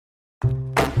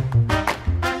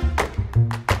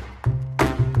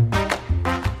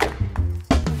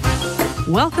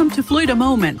Welcome to Fluido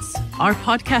Moments, our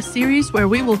podcast series where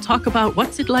we will talk about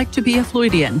what's it like to be a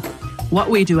Fluidian, what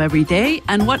we do every day,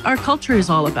 and what our culture is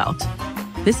all about.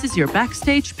 This is your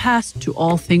backstage pass to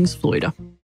all things Fluido.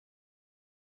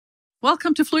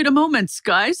 Welcome to Fluido Moments,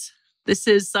 guys. This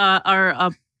is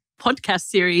our podcast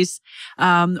series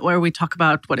where we talk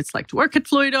about what it's like to work at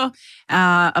Fluido,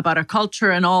 about our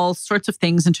culture and all sorts of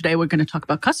things. And today we're going to talk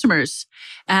about customers.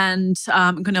 And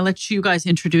I'm going to let you guys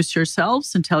introduce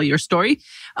yourselves and tell your story.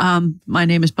 My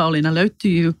name is Pauliina Löytty.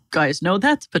 You guys know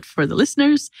that, but for the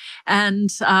listeners,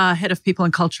 and head of people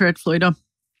and culture at Fluido.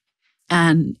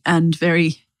 And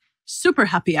very super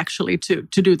happy actually to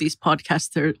do these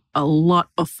podcasts. They're a lot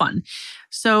of fun.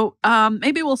 So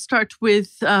maybe we'll start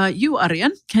with you,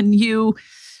 Arjen. Can you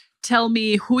tell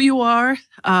me who you are?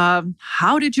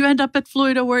 How did you end up at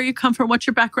Fluido? Where you come from? What's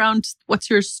your background? What's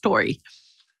your story?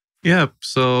 Yeah,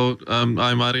 so I'm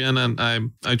Arjen, and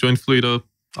I joined Fluido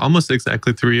almost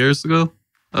exactly 3 years ago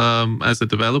as a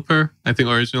developer. I think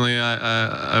originally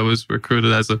I was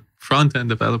recruited as a front-end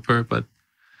developer, but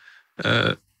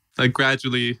I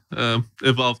gradually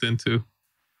evolved into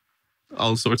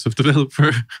all sorts of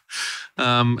developer.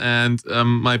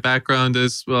 My background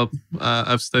is,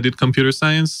 I've studied computer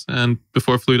science, and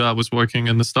before Fluido, I was working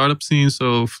in the startup scene.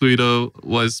 So Fluido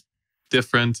was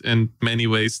different in many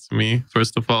ways to me.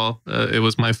 First of all, it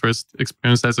was my first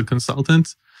experience as a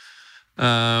consultant.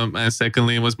 And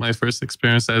secondly, it was my first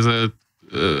experience as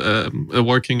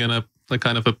working in a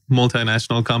kind of a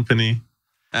multinational company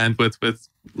and with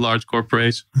large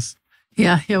corporations.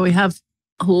 Yeah, we have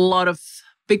a lot of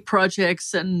big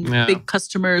projects and big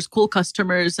customers, cool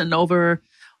customers, and over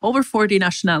 40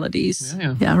 nationalities.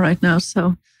 Yeah, right now.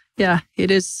 So yeah,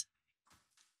 it is.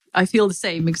 I feel the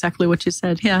same, exactly what you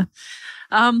said. Yeah.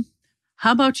 How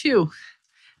about you,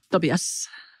 Tobias?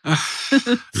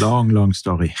 Long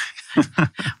story.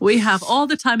 We have all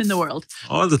the time in the world.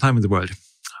 All the time in the world.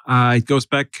 It goes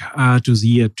back to the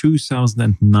year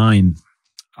 2009.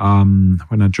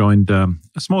 When I joined a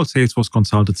small Salesforce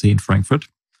consultancy in Frankfurt.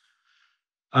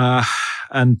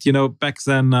 And, back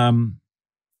then,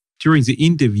 during the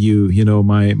interview,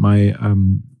 my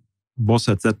boss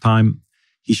at that time,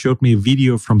 he showed me a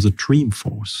video from the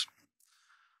Dreamforce.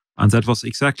 And that was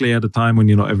exactly at the time when,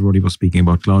 everybody was speaking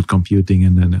about cloud computing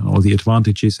and then all the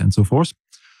advantages and so forth.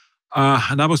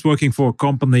 And I was working for a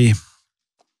company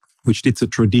which did the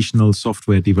traditional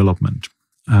software development.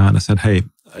 And I said, hey,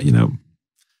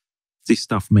 this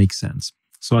stuff makes sense.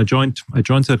 So I joined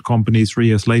that company 3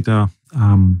 years later.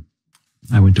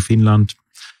 I went to Finland.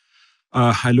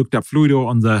 I looked up Fluido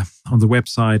on the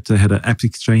website. They had an app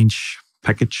exchange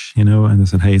package, and I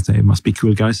said, hey, they must be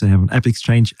cool guys. They have an app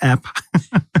exchange app.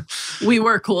 We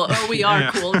were cool. Oh, we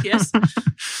are cool. Yes.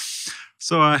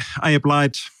 So I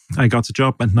applied. I got the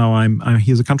job, and now I'm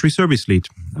here as a country service lead.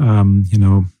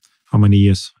 How many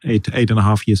years?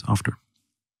 8.5 years after.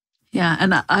 Yeah,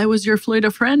 and I was your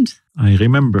Fluido friend. I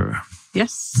remember.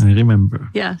 Yes. I remember.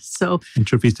 Yeah, so... And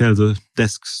should we tell the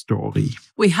desk story?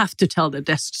 We have to tell the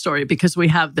desk story because we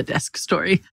have the desk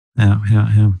story.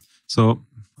 Yeah. So,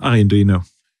 Arjen, do you know?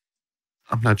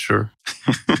 I'm not sure.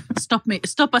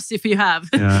 Stop us if you have.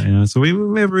 Yeah. So we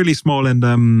were really small, and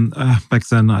back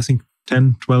then, I think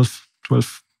 10, 12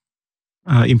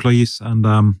 employees. And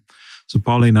so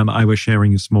Pauliina and I were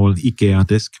sharing a small IKEA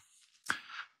desk.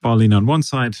 Pauliina on one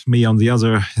side, me on the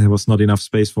other. There was not enough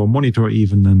space for a monitor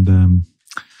even, and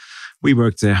we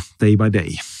worked there day by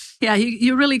day. Yeah,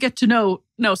 you really get to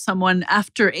know someone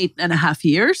after 8.5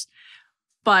 years,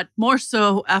 but more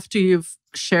so after you've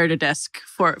shared a desk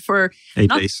for 8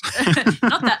 days.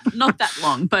 not that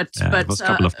long, but it was a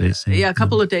couple of days. A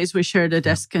couple of days we shared a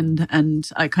desk, and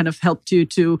I kind of helped you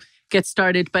to get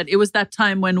started. But it was that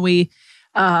time when we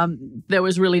there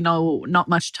was really not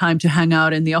much time to hang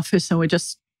out in the office, and we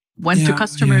just went to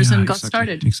customers and got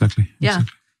started. Exactly.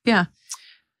 Yeah.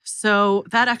 So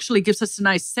that actually gives us a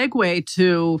nice segue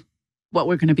to what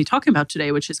we're going to be talking about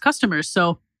today, which is customers.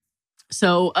 So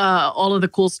all of the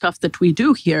cool stuff that we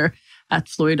do here at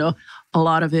Fluido, a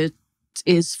lot of it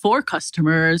is for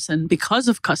customers and because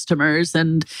of customers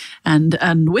and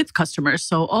with customers.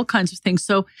 So all kinds of things.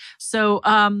 So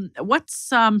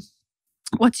what's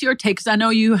your take? Because I know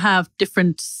you have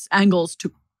different angles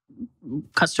to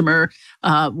customer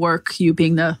work, you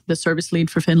being the service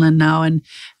lead for Finland now, and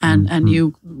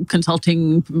you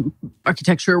consulting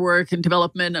architecture work and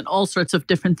development and all sorts of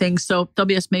different things. So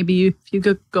Tobias, maybe you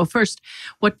could go first.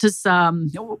 What does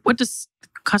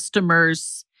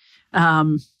customers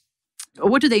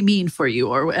what do they mean for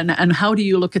you, and how do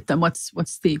you look at them?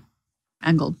 What's the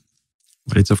angle?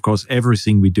 But it's of course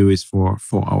everything we do is for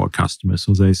our customers.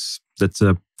 So there's that's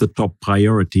the top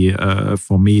priority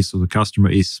for me. So the customer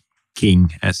is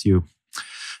king, as you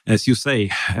say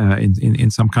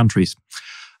in some countries.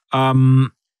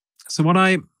 So what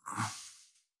I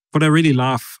really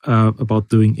love about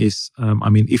doing is,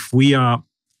 if we are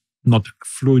not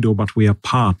Fluido, but we are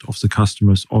part of the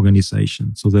customer's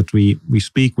organization, so that we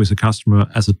speak with the customer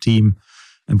as a team,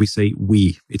 and we say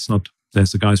we. It's not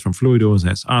there's the guys from Fluido,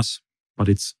 there's us, but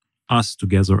it's us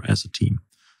together as a team.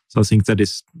 So I think that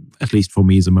is, at least for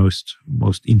me, the most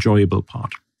enjoyable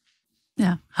part.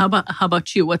 Yeah. How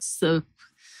about you? What's in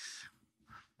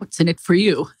it for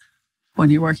you when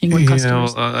you're working with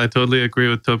customers? I totally agree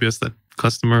with Tobias that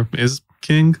customer is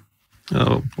king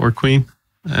or queen.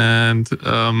 And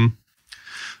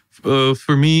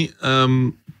for me,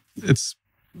 it's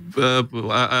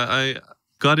I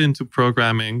got into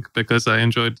programming because I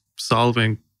enjoyed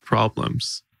solving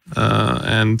problems,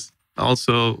 and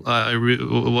also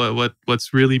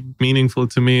what's really meaningful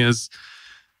to me is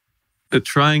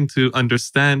trying to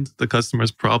understand the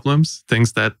customer's problems,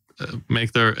 things that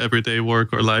make their everyday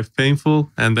work or life painful,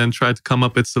 and then try to come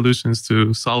up with solutions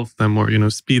to solve them or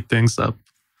speed things up.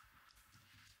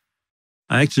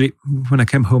 Actually, when I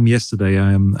came home yesterday,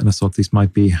 and I thought this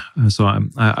might be,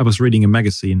 I was reading a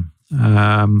magazine,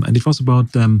 and it was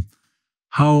about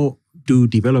how do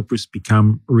developers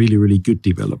become really, really good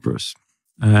developers.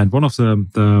 And one of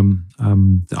the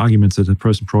arguments that the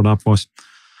person brought up was,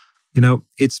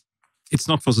 it's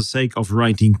not for the sake of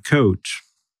writing code,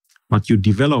 but you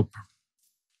develop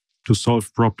to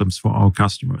solve problems for our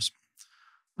customers.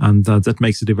 And that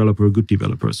makes the developer a good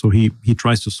developer. So he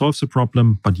tries to solve the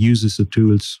problem, but uses the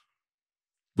tools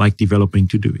like developing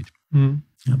to do it. Mm.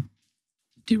 Yeah.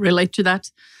 Do you relate to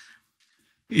that?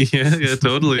 Yeah,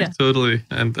 totally, Yeah. Totally.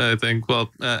 And I think,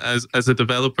 as a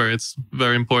developer, it's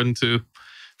very important to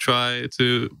try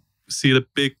to see the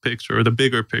big picture or the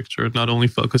bigger picture, not only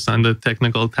focus on the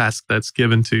technical task that's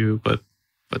given to you, but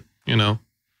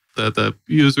the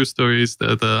user stories,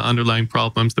 the underlying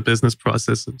problems, the business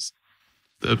processes,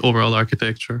 the overall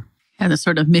architecture. And the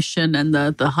sort of mission and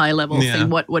the high level thing.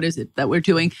 What is it that we're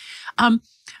doing?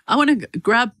 I want to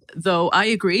grab, though, I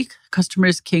agree, customer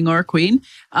is king or queen.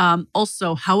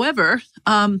 Also, however,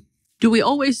 do we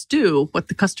always do what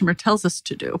the customer tells us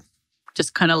to do?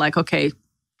 Just kind of like, okay,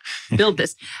 build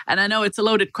this. And I know it's a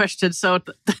loaded question. So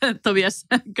Tobias,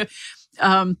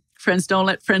 friends don't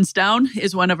let friends down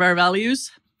is one of our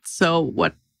values. So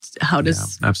how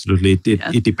does... Yeah, absolutely.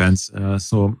 It depends.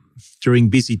 So during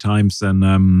busy times, then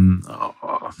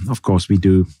of course we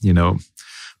do,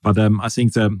 But I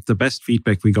think the best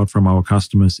feedback we got from our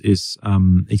customers is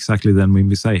exactly then when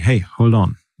we say, hey, hold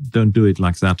on, don't do it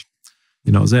like that.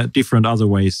 There are different other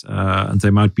ways, and they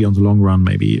might be on the long run,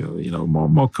 maybe,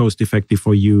 more cost effective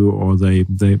for you, or they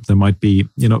might be,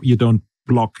 you don't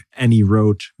block any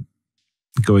road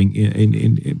going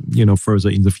in further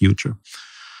in the future.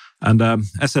 And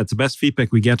as I said, the best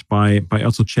feedback we get by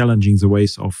also challenging the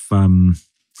ways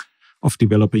of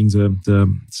developing the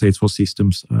Salesforce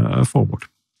systems forward.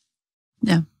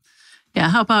 Yeah.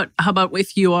 How about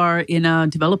if you are in a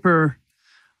developer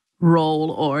role,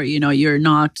 or you're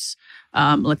not,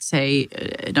 let's say,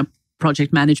 in a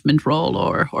project management role,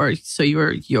 or so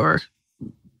you're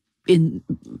in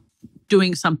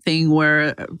doing something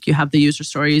where you have the user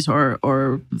stories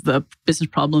or the business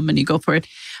problem and you go for it.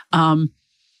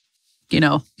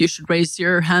 You should raise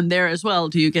your hand there as well.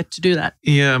 Do you get to do that?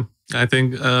 Yeah. I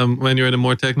think when you're in a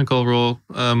more technical role,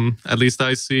 at least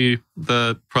I see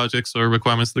the projects or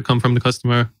requirements that come from the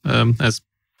customer as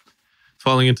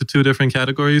falling into two different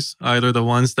categories. Either the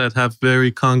ones that have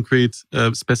very concrete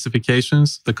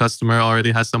specifications. The customer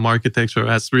already has some architecture,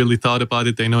 has really thought about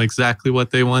it. They know exactly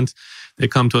what they want. They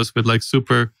come to us with like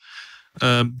super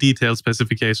detailed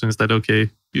specifications that, okay,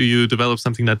 you develop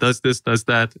something that does this, does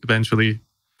that, eventually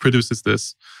produces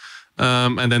this.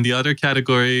 And then the other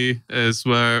category is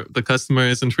where the customer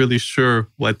isn't really sure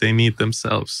what they need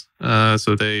themselves.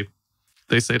 So they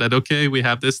say that, okay, we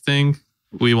have this thing,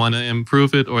 we want to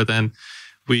improve it, or then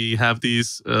we have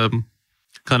these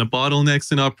kind of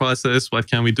bottlenecks in our process. What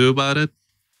can we do about it?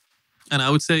 And I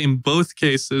would say in both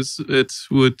cases, it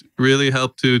would really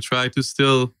help to try to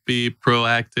still be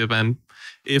proactive. And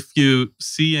if you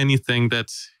see anything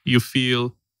that you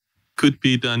feel could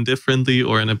be done differently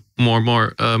or in a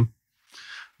more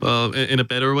in a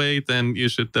better way, then you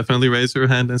should definitely raise your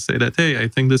hand and say that, hey, I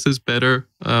think this is better,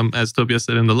 as Tobias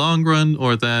said, in the long run,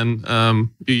 or then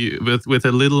with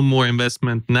a little more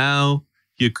investment now,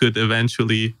 you could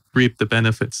eventually reap the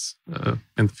benefits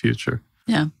in the future.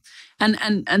 Yeah.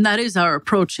 And that is our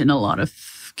approach in a lot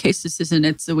of cases, isn't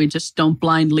it? So we just don't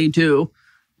blindly do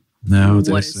No,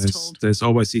 what is told. there's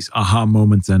always these aha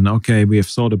moments. And okay, we have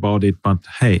thought about it, but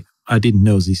hey, I didn't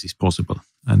know this is possible,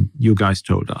 and you guys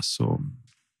told us. So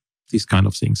these kind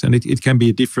of things, and it can be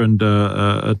a different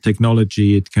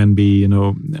technology. It can be,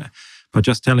 but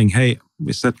just telling, hey,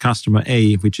 with that customer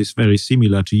A, which is very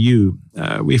similar to you,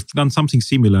 we've done something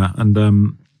similar, and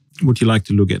would you like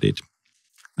to look at it?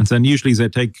 And then usually they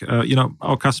take,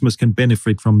 our customers can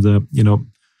benefit from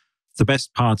the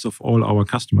best parts of all our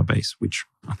customer base, which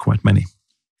are quite many.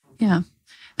 Yeah.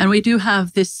 And we do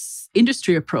have this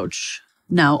industry approach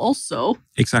now also.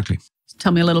 Exactly.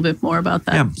 Tell me a little bit more about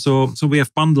that. Yeah. So we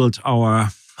have bundled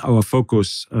our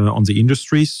focus on the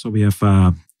industries. So we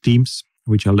have teams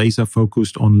which are laser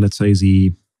focused on, let's say,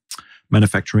 the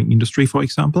manufacturing industry, for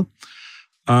example.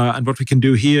 And what we can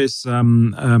do here is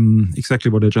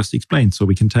exactly what I just explained. So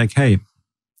we can take, hey,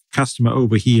 customer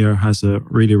over here has a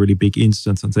really, really big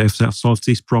instance, and they have solved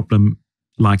this problem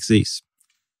like this.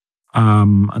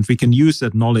 And we can use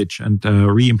that knowledge and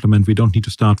re-implement. We don't need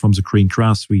to start from the green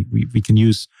grass. We can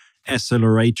use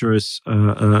accelerators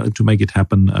to make it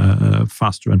happen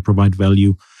faster and provide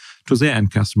value to their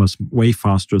end customers way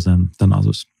faster than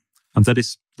others. And that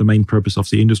is the main purpose of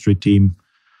the industry team,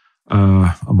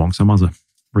 among some other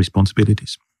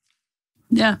responsibilities.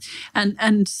 Yeah,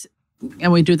 and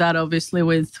we do that obviously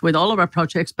with all of our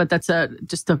projects, but that's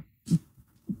just a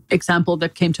example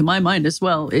that came to my mind as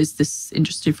well, is this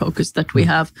industry focus that we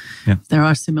have. Yeah. There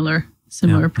are similar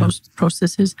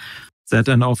processes. That,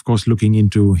 and of course looking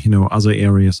into other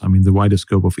areas. I mean, the wider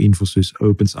scope of Infosys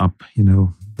opens up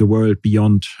the world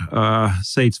beyond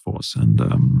Salesforce, and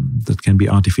that can be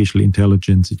artificial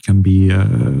intelligence, it can be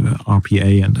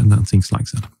RPA and things like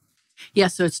that. Yeah,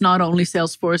 so it's not only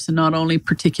Salesforce and not only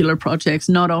particular projects,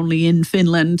 not only in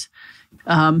Finland.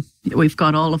 We've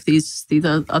got all of these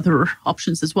other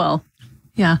options as well.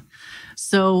 Yeah.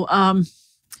 So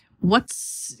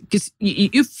because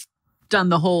you've done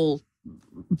the whole,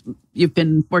 you've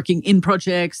been working in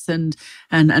projects and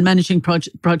managing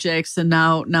projects, and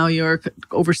now you're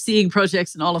overseeing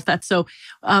projects and all of that. So,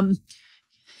 kind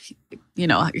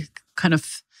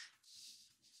of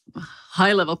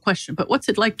high level question, but what's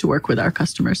it like to work with our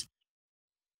customers?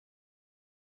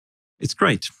 It's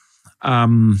great.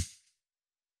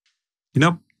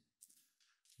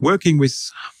 Working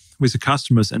with the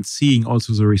customers and seeing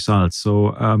also the results.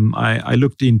 So I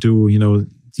looked into,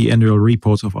 the annual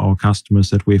reports of our customers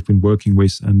that we've been working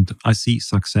with, and I see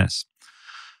success.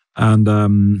 And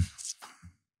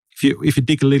if you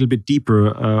dig a little bit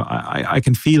deeper, I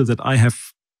can feel that I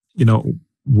have,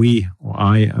 we or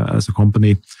I as a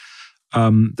company,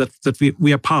 that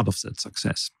we are part of that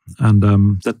success, and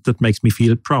that makes me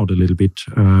feel proud a little bit.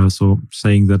 So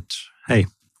saying that, hey,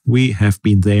 we have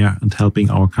been there and helping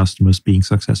our customers being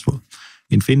successful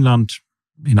in Finland,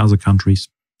 in other countries.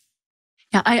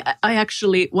 Yeah, I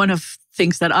actually, one of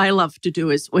things that I love to do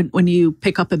is when you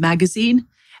pick up a magazine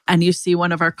and you see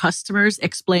one of our customers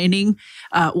explaining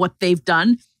what they've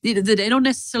done. They don't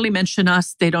necessarily mention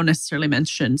us. They don't necessarily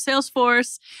mention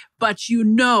Salesforce, but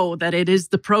that it is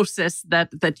the process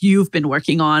that you've been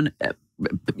working on,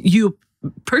 you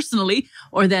personally,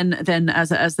 or then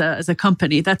as a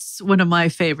company. That's one of my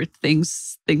favorite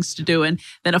things to do. And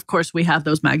then of course we have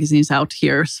those magazines out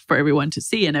here for everyone to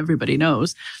see, and everybody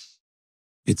knows.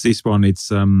 It's this one. It's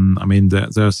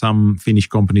there are some Finnish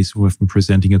companies who have been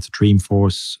presenting at the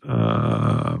Dreamforce.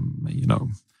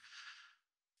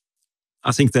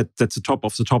 I think that's the top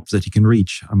of the top that you can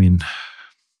reach. I mean,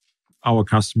 our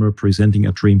customer presenting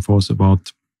at Dreamforce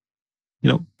about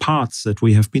parts that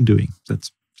we have been doing.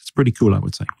 That's pretty cool, I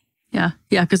would say. Yeah,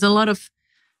 because a lot of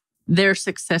their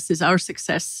success is our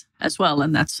success as well,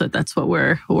 and that's what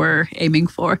we're aiming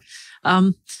for.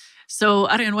 So,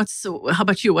 Arjen, how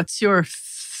about you? What's your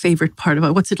favorite part of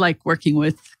it? What's it like working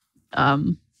with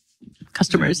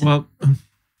customers? Well,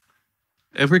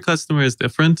 every customer is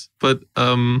different, but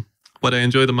what I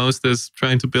enjoy the most is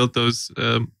trying to build those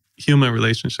human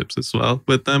relationships as well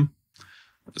with them,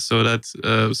 so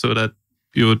that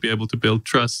you would be able to build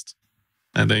trust,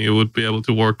 and then you would be able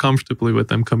to work comfortably with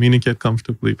them, communicate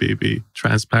comfortably, be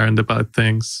transparent about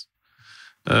things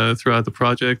throughout the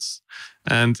projects.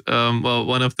 And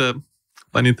one of the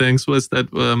funny things was that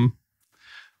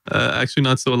actually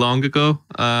not so long ago,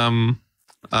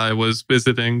 I was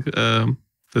visiting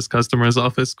this customer's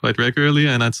office quite regularly,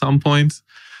 and at some point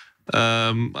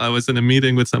I was in a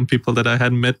meeting with some people that I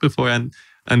hadn't met before, and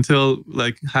until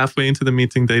like halfway into the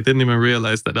meeting, they didn't even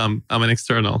realize that I'm an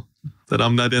external, that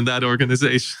I'm not in that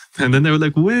organization. And then they were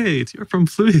like, "Wait, you're from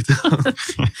Fluido."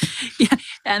 Yeah,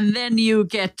 and then you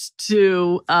get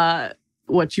to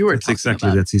what you were That's talking exactly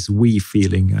about. that's this we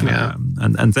feeling,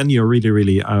 and then you're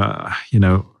really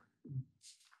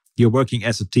you're working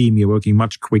as a team. You're working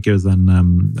much quicker than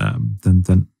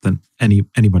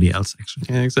anybody else actually.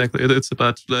 Yeah, exactly. It's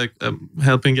about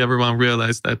helping everyone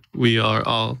realize that we are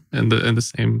all in the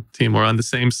same team or on the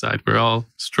same side. We're all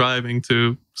striving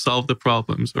to solve the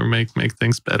problems or make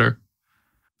things better.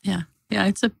 Yeah,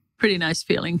 it's a pretty nice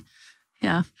feeling.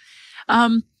 Yeah.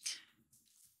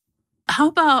 How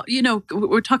about,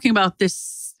 we're talking about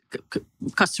this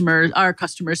our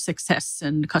customer success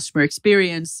and customer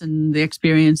experience and the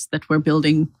experience that we're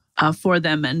building for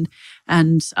them.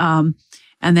 And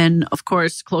then, of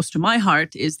course, close to my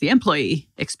heart is the employee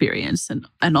experience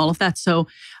and all of that. So,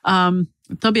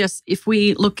 Tobias, if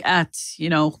we look at,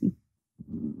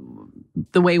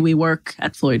 the way we work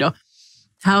at Fluido,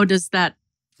 how does that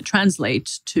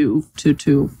translate to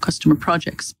customer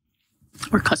projects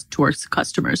or towards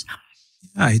customers?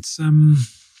 Yeah, it's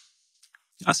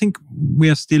I think we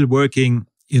are still working,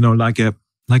 like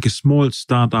a small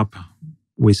startup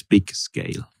with big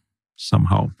scale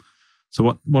somehow.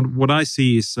 So what I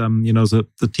see is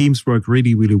the teams work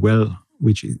really, really well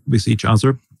with each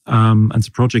other, and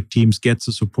the project teams get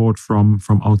the support from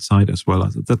outside as well.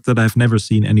 That I've never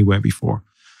seen anywhere before.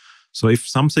 So if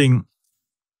something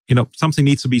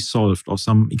needs to be solved or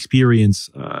some experience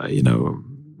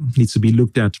needs to be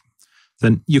looked at,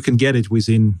 then you can get it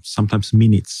within sometimes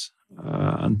minutes.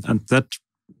 And that,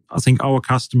 I think our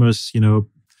customers,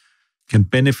 can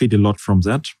benefit a lot from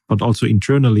that, but also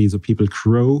internally, the people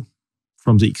grow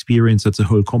from the experience that the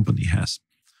whole company has.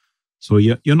 So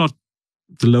you're not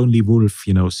the lonely wolf,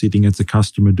 sitting at the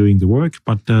customer doing the work,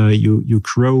 but you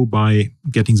grow by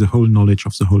getting the whole knowledge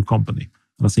of the whole company.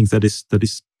 And I think that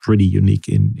is pretty unique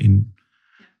in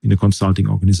a consulting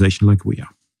organization like we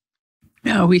are.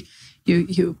 Yeah,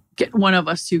 you get one of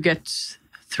us, you get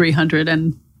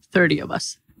 330 of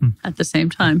us at the same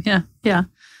time. Yeah.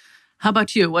 How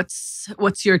about you?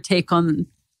 What's your take on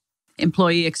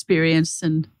employee experience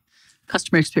and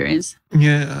customer experience?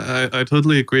 Yeah, I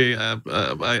totally agree.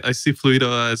 I see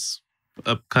Fluido as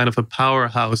a kind of a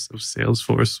powerhouse of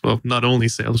Salesforce. Well, not only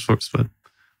Salesforce, but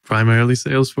primarily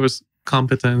Salesforce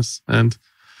competence. And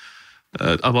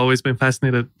I've always been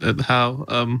fascinated at how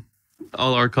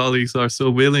all our colleagues are so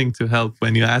willing to help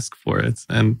when you ask for it.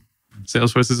 And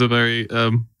Salesforce is a very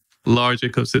large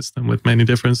ecosystem with many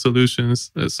different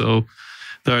solutions. So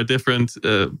there are different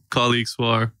colleagues who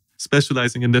are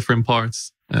specializing in different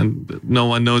parts, and no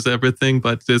one knows everything.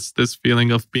 But this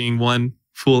feeling of being one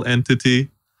full entity,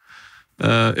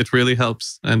 it really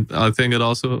helps, and I think it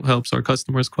also helps our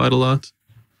customers quite a lot.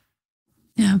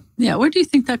 Yeah. Where do you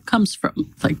think that comes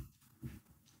from? Like,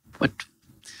 what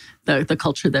the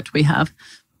culture that we have?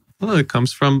 Well, it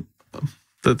comes from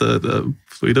the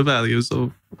Fluido values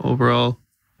overall.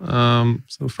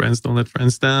 So friends don't let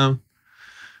friends down.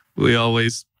 We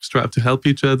always strive to help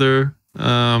each other,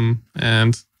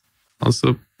 and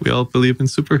also we all believe in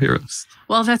superheroes.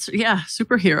 Well,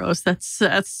 superheroes.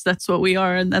 That's what we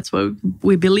are, and that's what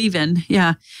we believe in.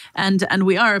 Yeah, and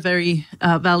we are a very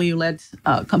value-led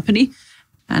company,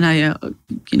 and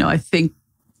I think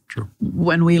True.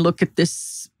 When we look at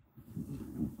this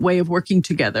way of working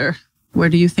together, where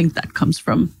do you think that comes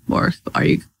from, or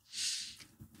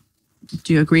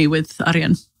do you agree with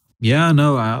Arjen? Yeah,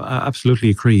 no, I absolutely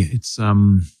agree. It's as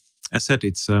I said,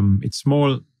 it's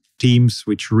small teams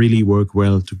which really work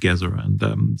well together, and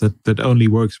that only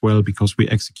works well because we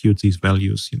execute these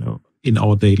values, in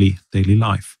our daily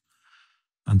life,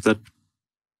 and that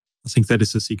I think that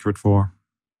is the secret for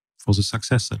the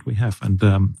success that we have, and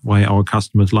why our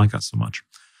customers like us so much.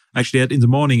 Actually, in the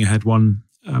morning, I had one.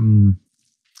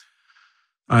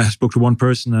 I spoke to one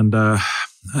person, and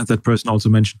that person also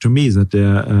mentioned to me that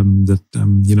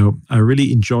I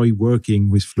really enjoy working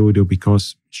with Fluido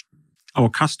because our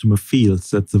customer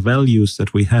feels that the values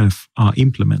that we have are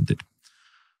implemented,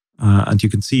 and you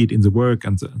can see it in the work,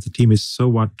 and the team is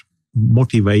so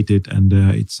motivated, and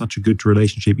it's such a good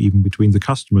relationship even between the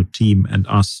customer team and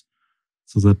us,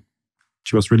 so that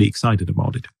she was really excited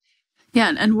about it.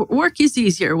 Yeah, and work is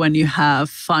easier when you have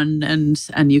fun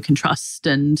and you can trust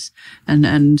and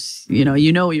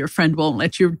your friend won't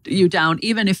let you down,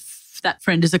 even if that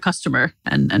friend is a customer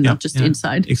and not just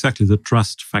inside. Exactly, the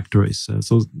trust factor is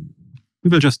so we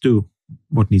will just do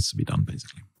what needs to be done,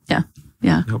 basically. Yeah.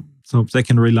 So they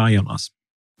can rely on us.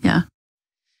 Yeah.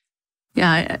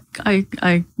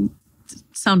 I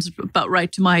sounds about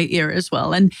right to my ear as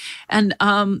well. And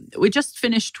we just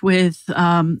finished with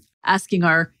asking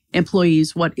our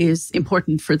employees what is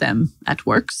important for them at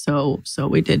work. So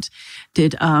we did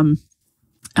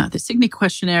the Signy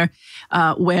questionnaire,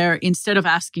 where instead of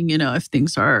asking, if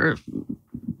things are,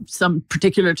 some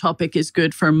particular topic is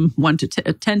good from 1 to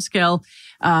 10 scale,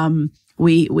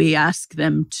 we ask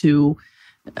them to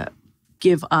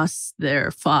give us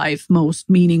their 5 most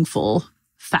meaningful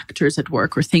factors at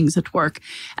work or things at work.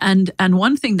 And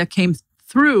one thing that came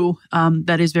through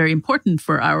that is very important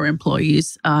for our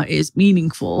employees is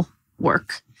meaningful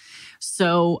work.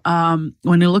 So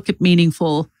when you look at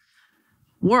meaningful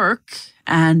work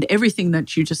and everything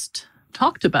that you just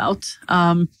talked about,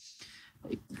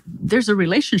 there's a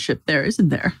relationship there, isn't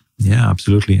there? Yeah,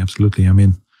 absolutely. Absolutely. I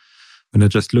mean, when I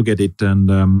just look at it,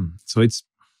 and so it's,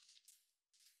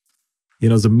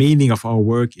 the meaning of our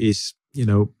work is,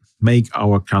 make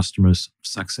our customers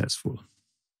successful.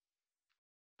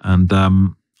 And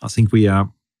I think we are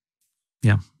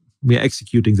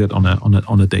executing that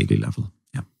on a daily level.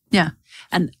 Yeah. Yeah.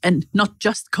 And not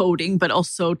just coding, but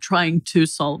also trying to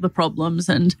solve the problems.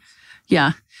 And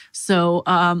yeah. So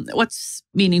what's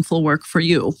meaningful work for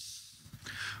you?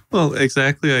 Well,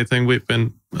 exactly. I think we've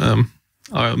been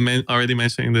already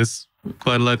mentioning this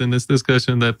quite a lot in this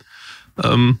discussion, that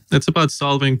it's about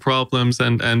solving problems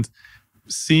and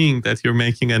seeing that you're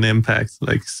making an impact,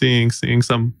 like seeing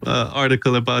some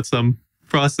article about some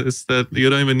process that you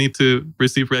don't even need to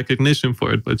receive recognition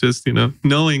for it, but just,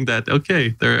 knowing that, okay,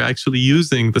 they're actually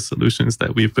using the solutions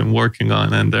that we've been working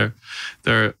on, and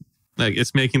they're like,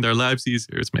 it's making their lives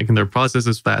easier, it's making their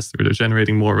processes faster, they're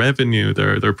generating more revenue,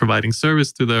 they're providing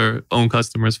service to their own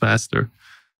customers faster.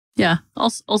 Yeah,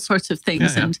 all sorts of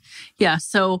things. Yeah. And yeah,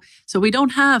 so we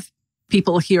don't have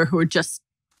people here who are just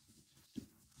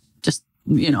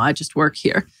I just work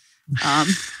here,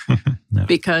 No.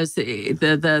 because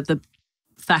the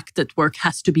fact that work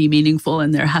has to be meaningful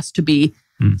and there has to be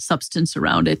substance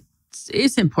around it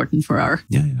is important for our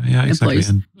exactly. employees.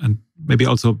 And maybe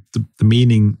also the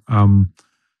meaning. I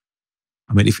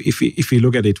mean, if we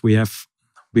look at it, we have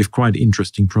quite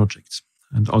interesting projects,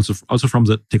 and also from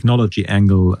the technology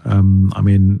angle. I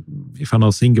mean, if I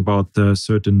now think about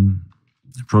certain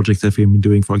projects that we've been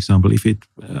doing, for example, if it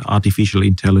artificial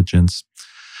intelligence,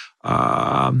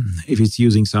 if it's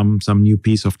using some new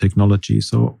piece of technology,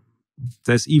 so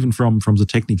there's even from the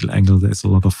technical angle, there's a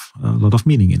lot of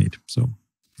meaning in it. So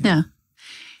yeah.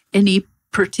 Any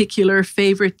particular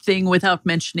favorite thing, without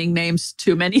mentioning names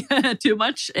too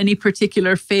much? Any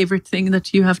particular favorite thing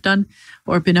that you have done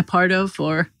or been a part of,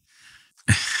 or?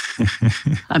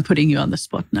 I'm putting you on the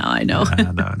spot now, I know.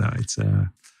 No, it's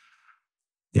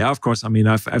yeah, of course. I mean,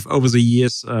 I've over the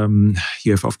years,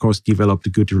 you have of course developed a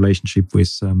good relationship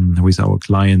with our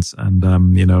clients, and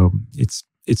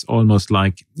it's almost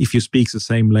like if you speak the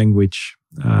same language,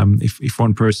 if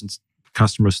one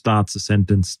customer starts a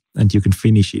sentence and you can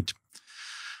finish it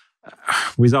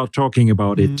without talking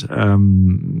about it,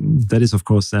 that is of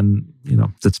course then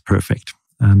that's perfect,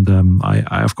 and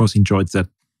I of course enjoyed that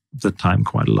time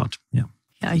quite a lot. Yeah.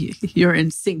 Yeah, you're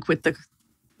in sync with the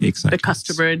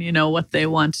customer, and you know what they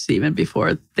want even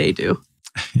before they do.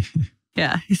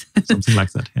 Yeah, something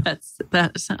like that. Yeah.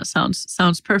 That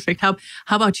sounds perfect. How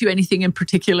about you? Anything in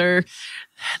particular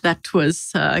that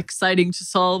was exciting to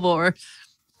solve, or?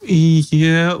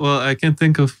 Yeah, well, I can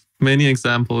think of many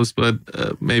examples, but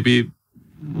maybe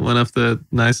one of the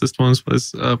nicest ones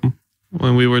was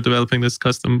when we were developing this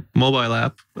custom mobile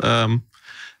app,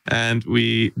 and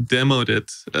we demoed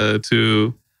it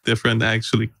to different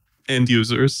actually end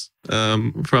users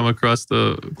from across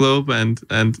the globe,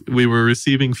 and we were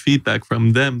receiving feedback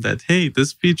from them that, hey,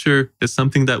 this feature is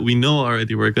something that we know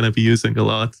already we're going to be using a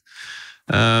lot.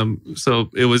 So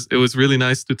it was really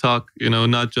nice to talk,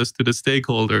 not just to the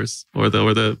stakeholders or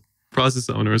the process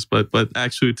owners, but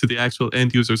actually to the actual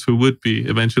end users who would be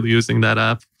eventually using that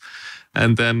app.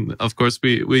 And then, of course,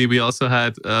 we also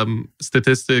had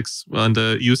statistics on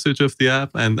the usage of the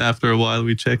app. And after a while,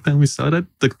 we checked and we saw that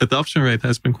the adoption rate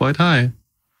has been quite high.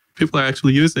 People are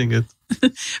actually using it.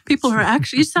 People are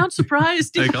actually, you sound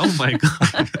surprised. Like, oh my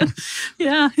God.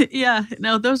 Yeah.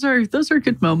 No, those are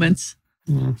good moments.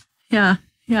 Yeah.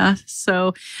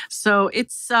 So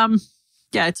it's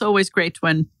it's always great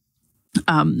when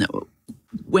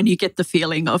you get the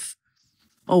feeling of,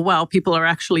 oh wow, people are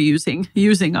actually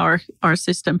using our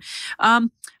system. I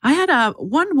had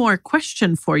one more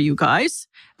question for you guys,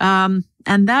 and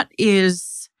that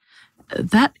is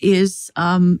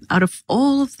out of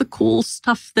all of the cool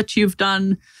stuff that you've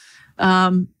done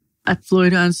at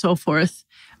Fluido and so forth,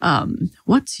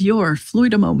 what's your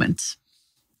Fluido moment?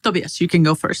 Tobias, you can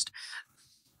go first.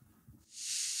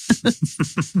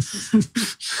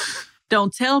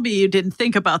 Don't tell me you didn't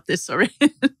think about this already.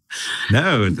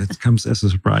 No, that comes as a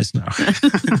surprise now.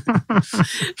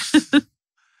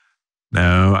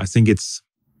 No, I think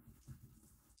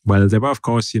there were, of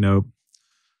course,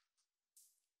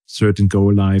 certain go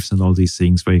lives and all these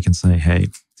things where you can say, hey,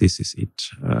 this is it.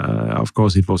 Of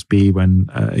course, it was B when,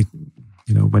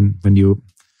 when you,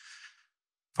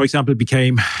 for example,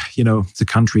 became, the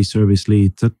country service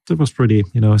lead. That was pretty,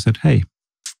 I said, hey,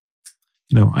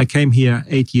 I came here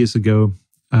 8 years ago.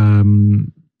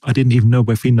 I didn't even know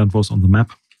where Finland was on the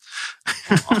map.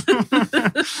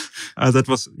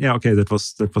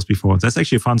 That was before. That's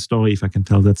actually a fun story if I can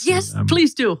tell that. Yes,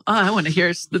 please do. I want to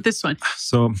hear this one.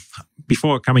 So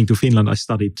before coming to Finland, I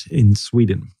studied in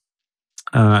Sweden.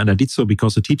 And I did so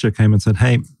because a teacher came and said,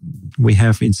 hey, we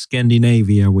have in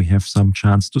Scandinavia, we have some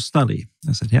chance to study.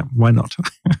 I said, yeah, why not?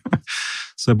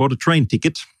 So I bought a train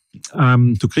ticket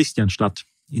to Kristianstad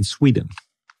in Sweden.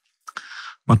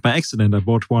 But by accident, I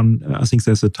bought one. I think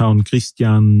there's a town,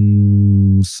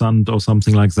 Kristiansand or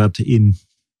something like that in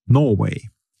Norway.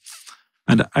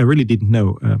 And I really didn't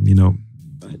know, I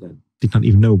did not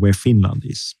even know where Finland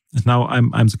is. And now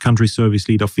I'm the country service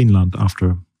lead of Finland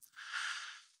after,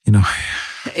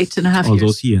 8.5 all years.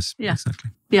 those years. Yeah.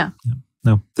 Exactly. Yeah.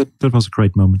 No, that was a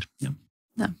great moment. Yeah.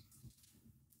 No.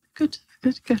 Good.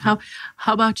 How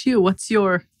about you? What's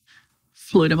your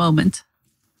Fluido moment?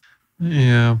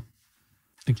 Yeah.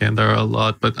 Again, there are a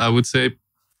lot, but I would say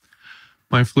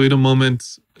my Fluido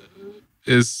moment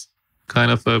is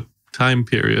kind of a time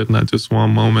period, not just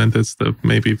one moment. It's the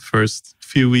maybe first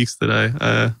few weeks that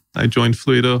I joined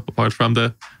Fluido, apart from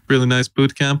the really nice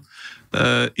boot camp.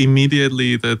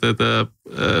 Immediately, the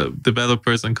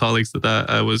developers and colleagues that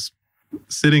I was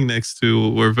sitting next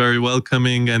to were very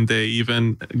welcoming, and they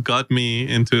even got me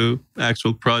into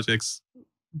actual projects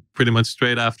pretty much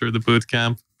straight after the boot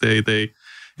camp. They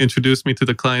introduced me to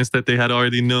the clients that they had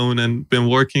already known and been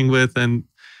working with, and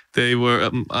they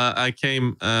were. I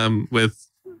came with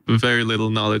very little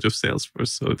knowledge of Salesforce,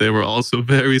 so they were also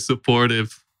very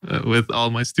supportive with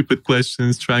all my stupid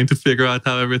questions, trying to figure out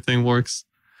how everything works.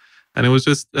 And it was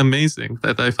just amazing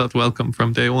that I felt welcome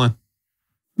from day one.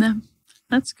 Yeah,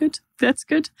 that's good. That's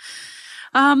good.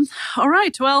 All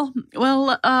right. Well,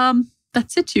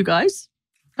 that's it, you guys.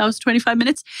 That was 25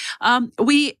 minutes.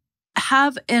 We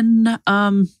have a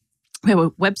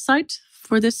website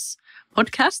for this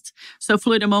podcast. So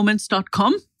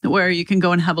fluidomoments.com, where you can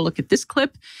go and have a look at this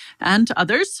clip and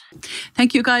others.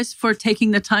 Thank you guys for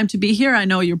taking the time to be here. I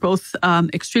know you're both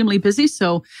extremely busy,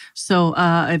 so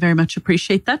I very much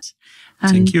appreciate that.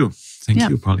 And Thank you. Thank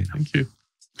you, Paulina. Thank you.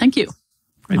 Thank you.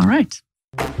 Great. All right.